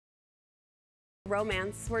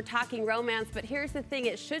romance. We're talking romance, but here's the thing,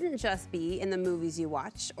 it shouldn't just be in the movies you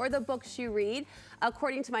watch or the books you read.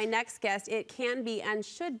 According to my next guest, it can be and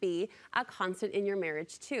should be a constant in your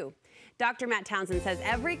marriage too. Dr. Matt Townsend says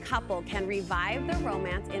every couple can revive the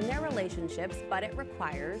romance in their relationships, but it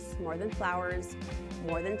requires more than flowers,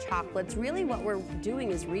 more than chocolates. Really what we're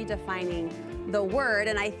doing is redefining the word,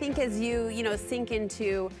 and I think as you sink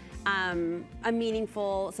into a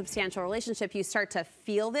meaningful, substantial relationship, you start to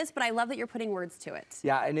feel this, but I love that you're putting words to it.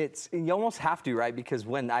 Yeah, and you almost have to, right? Because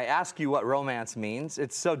when I ask you what romance means,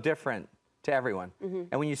 it's so different to everyone.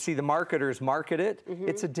 And when you see the marketers market it,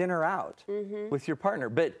 it's a dinner out with your partner.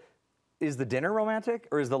 But is the dinner romantic,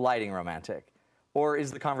 or is the lighting romantic? Or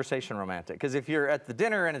is the conversation romantic? Because if you're at the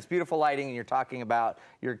dinner and it's beautiful lighting and you're talking about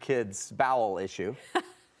your kid's bowel issue,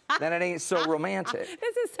 then it ain't so romantic.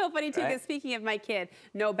 This is so funny too, because speaking of my kid,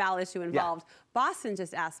 no bowel issue involved. Yeah. Boston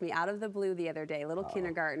just asked me out of the blue the other day, little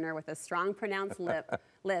kindergartner with a strong pronounced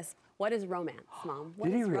lisp, what is romance, Mom? What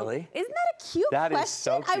Did he really? Isn't that a cute question? That is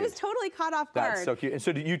so cute. I was totally caught off guard. That's so cute. And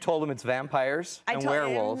so you told him it's vampires and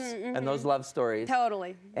werewolves and those love stories.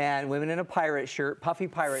 Totally. And women in a pirate shirt, puffy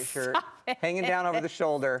pirate shirt, hanging down over the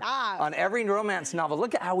shoulder. On every romance novel.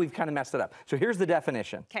 Look at how we've kind of messed it up. So here's the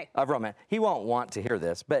definition of romance. He won't want to hear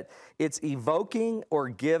this, but it's evoking or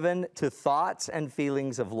given to thoughts and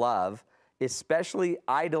feelings of love, especially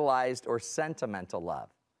idolized or sentimental love.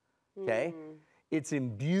 Okay? It's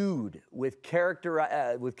imbued with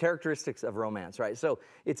characteristics of romance, right? So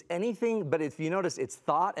it's anything, but if you notice, it's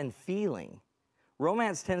thought and feeling.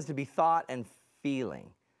 Romance tends to be thought and feeling.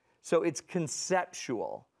 So it's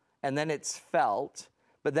conceptual, and then it's felt,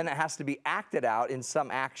 but then it has to be acted out in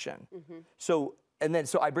some action. So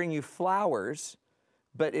I bring you flowers,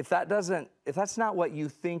 but if that's not what you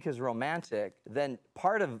think is romantic, then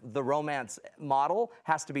part of the romance model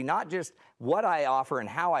has to be not just what I offer and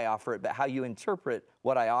how I offer it, but how you interpret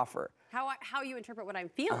what I offer. How you interpret what I'm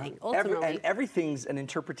feeling, ultimately. And everything's an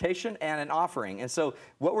interpretation and an offering. And so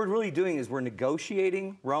what we're really doing is we're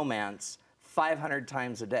negotiating romance 500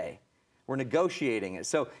 times a day. We're negotiating it.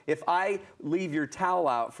 So if I leave your towel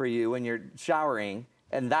out for you when you're showering,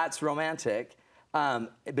 and that's romantic, but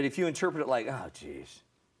if you interpret it like, oh, geez,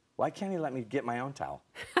 why can't he let me get my own towel?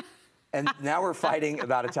 And now we're fighting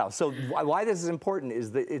about a towel. So why this is important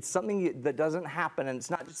is that it's something that doesn't happen, and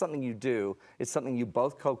it's not just something you do, it's something you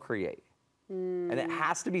both co-create. And it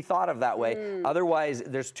has to be thought of that way. Otherwise,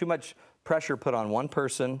 there's too much pressure put on one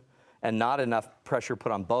person and not enough pressure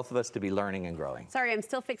put on both of us to be learning and growing. Sorry, I'm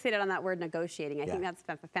still fixated on that word negotiating. I think that's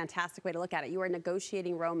a fantastic way to look at it. You are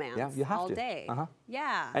negotiating romance all day.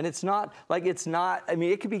 Yeah. And it's not, I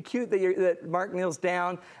mean, it could be cute that Mark kneels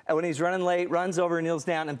down, and when he's running late, runs over and kneels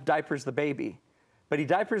down and diapers the baby. But he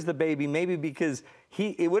diapers the baby maybe because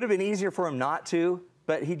it would have been easier for him not to,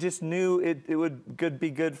 but he just knew it would be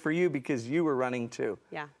good for you because you were running too.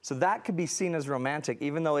 Yeah. So that could be seen as romantic,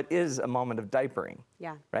 even though it is a moment of diapering.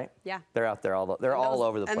 Yeah. Right? Yeah. They're out there, they're all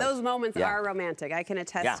over the place. And those moments are romantic. I can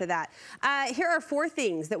attest to that. Here are 4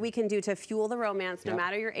 things that we can do to fuel the romance, no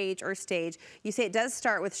matter your age or stage. You say it does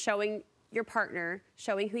start with showing your partner,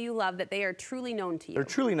 showing who you love, that they are truly known to you. They're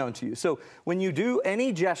truly known to you. So when you do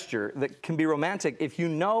any gesture that can be romantic, if you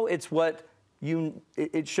know it's what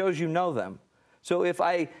it shows you know them. So if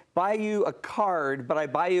I buy you a card, but I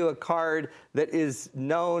buy you a card that is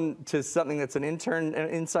known to something that's an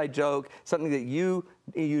inside joke, something that you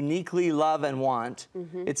uniquely love and want,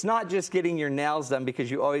 it's not just getting your nails done because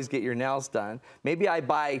you always get your nails done. Maybe I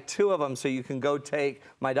buy 2 of them so you can go take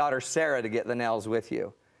my daughter Sarah to get the nails with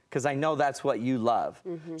you, because I know that's what you love.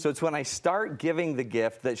 So it's when I start giving the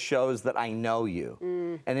gift that shows that I know you.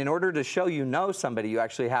 And in order to show you know somebody, you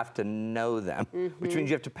actually have to know them, which means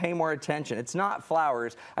you have to pay more attention. It's not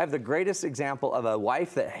flowers. I have the greatest example of a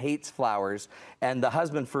wife that hates flowers, and the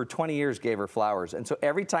husband for 20 years gave her flowers. And so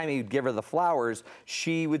every time he would give her the flowers,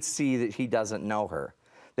 she would see that he doesn't know her.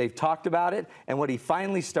 They've talked about it, and what he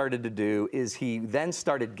finally started to do is he then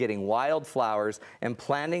started getting wildflowers and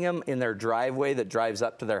planting them in their driveway that drives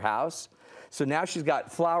up to their house. So now she's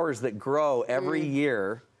got flowers that grow every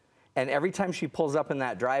year, and every time she pulls up in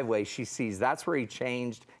that driveway, she sees that's where he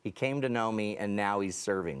changed, he came to know me, and now he's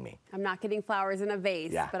serving me. I'm not getting flowers in a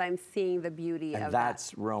vase, but I'm seeing the beauty of that. And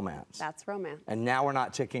that's romance. That's romance. And now we're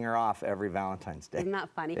not ticking her off every Valentine's Day. Isn't that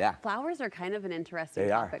funny? Yeah. Flowers are kind of an interesting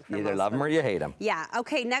topic for most. You either love them or you hate them. Yeah.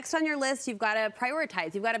 Okay, next on your list, you've got to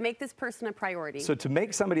prioritize. You've got to make this person a priority. So to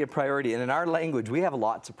make somebody a priority, and in our language, we have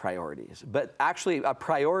lots of priorities, but actually a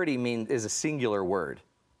priority is a singular word.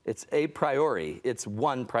 It's a priori. It's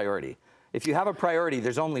one priority. If you have a priority,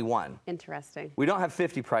 there's only one. Interesting. We don't have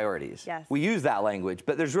 50 priorities. Yes. We use that language,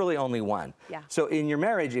 but there's really only one. Yeah. So in your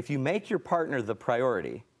marriage, if you make your partner the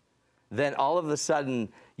priority, then all of a sudden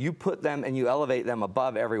you put them and you elevate them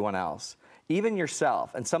above everyone else, even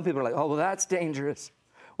yourself. And some people are like, oh, well, that's dangerous.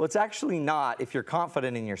 Well, it's actually not if you're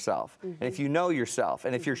confident in yourself, and if you know yourself,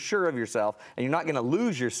 and if you're sure of yourself, and you're not going to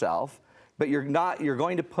lose yourself, but you're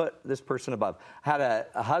going to put this person above. I had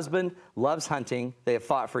a husband, loves hunting. They have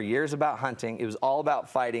fought for years about hunting. It was all about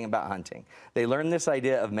fighting about hunting. They learned this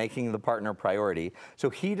idea of making the partner priority. So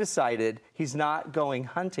he decided he's not going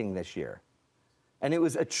hunting this year. And it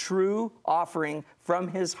was a true offering from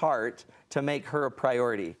his heart to make her a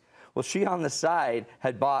priority. Well, she on the side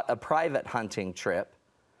had bought a private hunting trip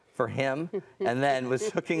for him and then was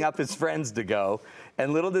hooking up his friends to go.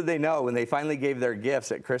 And little did they know, when they finally gave their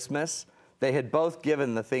gifts at Christmas, they had both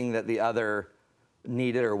given the thing that the other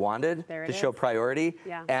needed or wanted to show priority.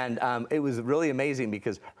 Yeah. And it was really amazing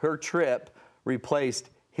because her trip replaced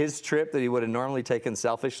his trip that he would have normally taken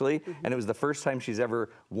selfishly, and it was the first time she's ever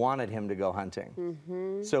wanted him to go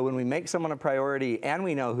hunting. So when we make someone a priority and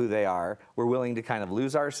we know who they are, we're willing to kind of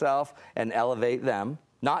lose ourselves and elevate them.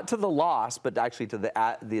 Not to the loss, but actually to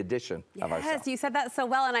the addition of ourselves. Yes, you said that so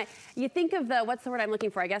well. And you think of what's the word I'm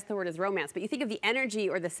looking for? I guess the word is romance. But you think of the energy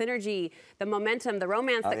or the synergy, the momentum, the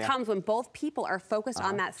romance that comes when both people are focused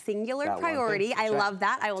on that singular priority. I love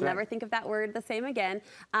that. I will never think of that word the same again.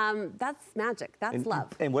 That's magic. That's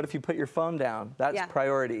love. And what if you put your phone down? That's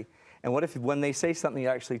priority. And what if when they say something, you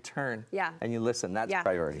actually turn and you listen? That's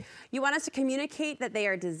priority. You want us to communicate that they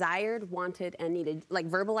are desired, wanted, and needed, like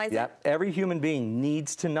verbalize it? Every human being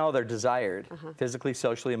needs to know they're desired, physically,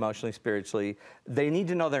 socially, emotionally, spiritually. They need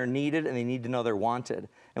to know they're needed, and they need to know they're wanted.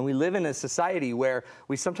 And we live in a society where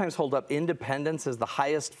we sometimes hold up independence as the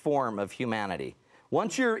highest form of humanity.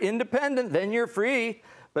 Once you're independent, then you're free.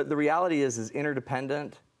 But the reality is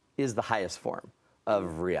interdependent is the highest form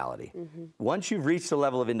of reality. Once you've reached a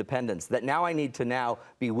level of independence, that now I need to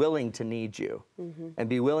be willing to need you and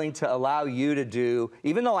be willing to allow you to do,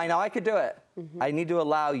 even though I know I could do it, I need to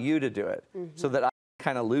allow you to do it so that I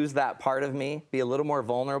kind of lose that part of me, be a little more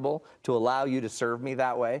vulnerable to allow you to serve me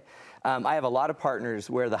that way. I have a lot of partners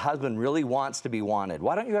where the husband really wants to be wanted.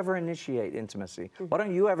 Why don't you ever initiate intimacy? Why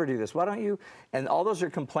don't you ever do this? Why don't you? And all those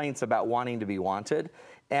are complaints about wanting to be wanted.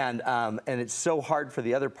 And it's so hard for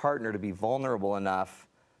the other partner to be vulnerable enough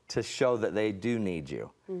to show that they do need you.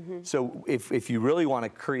 So if you really want to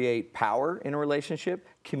create power in a relationship,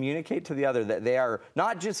 communicate to the other that they are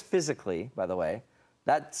not just physically, by the way,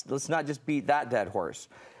 let's not just beat that dead horse,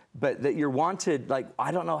 but that you're wanted. Like,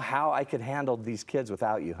 I don't know how I could handle these kids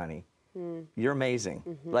without you, honey. You're amazing.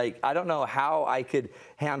 Like, I don't know how I could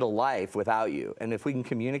handle life without you. And if we can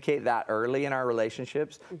communicate that early in our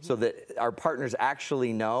relationships so that our partners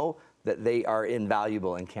actually know that they are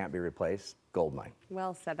invaluable and can't be replaced, goldmine.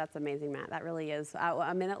 Well said. That's amazing, Matt. That really is.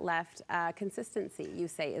 A minute left. Consistency, you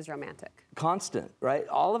say, is romantic. Constant, right?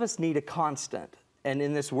 All of us need a constant. And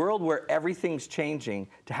in this world where everything's changing,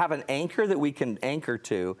 to have an anchor that we can anchor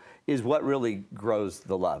to is what really grows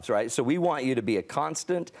the loves, right? So we want you to be a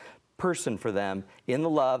constant person for them in the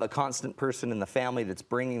love, a constant person in the family that's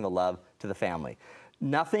bringing the love to the family.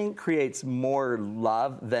 Nothing creates more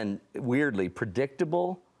love than, weirdly,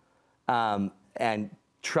 predictable and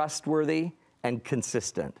trustworthy and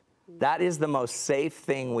consistent. That is the most safe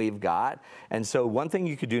thing we've got. And so one thing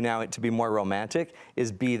you could do now to be more romantic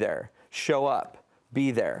is be there, show up, be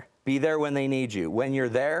there. Be there when they need you. When you're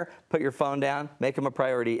there, put your phone down, make them a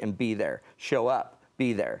priority, and be there. Show up,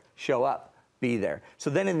 be there, show up, be there. So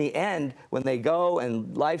then in the end, when they go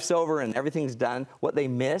and life's over and everything's done, what they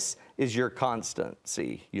miss is your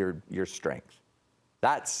constancy, your strength.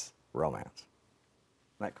 That's romance.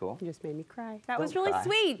 Isn't that cool? You just made me cry. That was really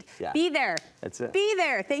sweet. Yeah. Be there. That's it. Be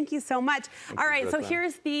there. Thank you so much. All right, so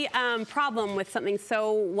here's the problem with something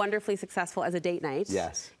so wonderfully successful as a date night.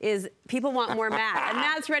 Yes. Is people want more Matt. And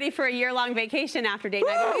Matt's ready for a year-long vacation after date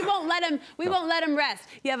night. But we won't let him rest.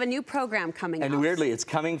 You have a new program coming up. And weirdly, it's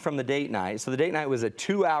coming from the date night. So the date night was a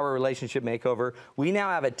 2-hour relationship makeover. We now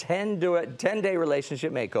have a 10-day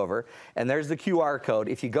relationship makeover. And there's the QR code.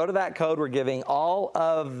 If you go to that code, we're giving all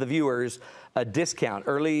of the viewers a discount,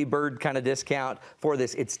 early bird kind of discount for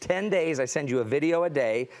this. It's 10 days. I send you a video a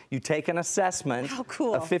day. You take an assessment, how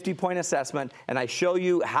cool, a 50-point assessment, and I show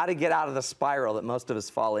you how to get out of the spiral that most of us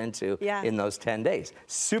fall into in those 10 days.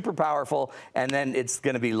 Super powerful. And then it's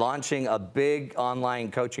going to be launching a big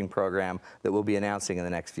online coaching program that we'll be announcing in the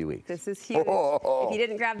next few weeks. This is huge. If you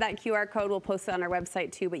didn't grab that QR code, we'll post it on our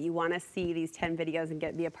website too, but you want to see these 10 videos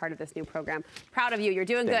and be a part of this new program. Proud of you. You're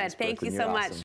doing good. Thank you so much.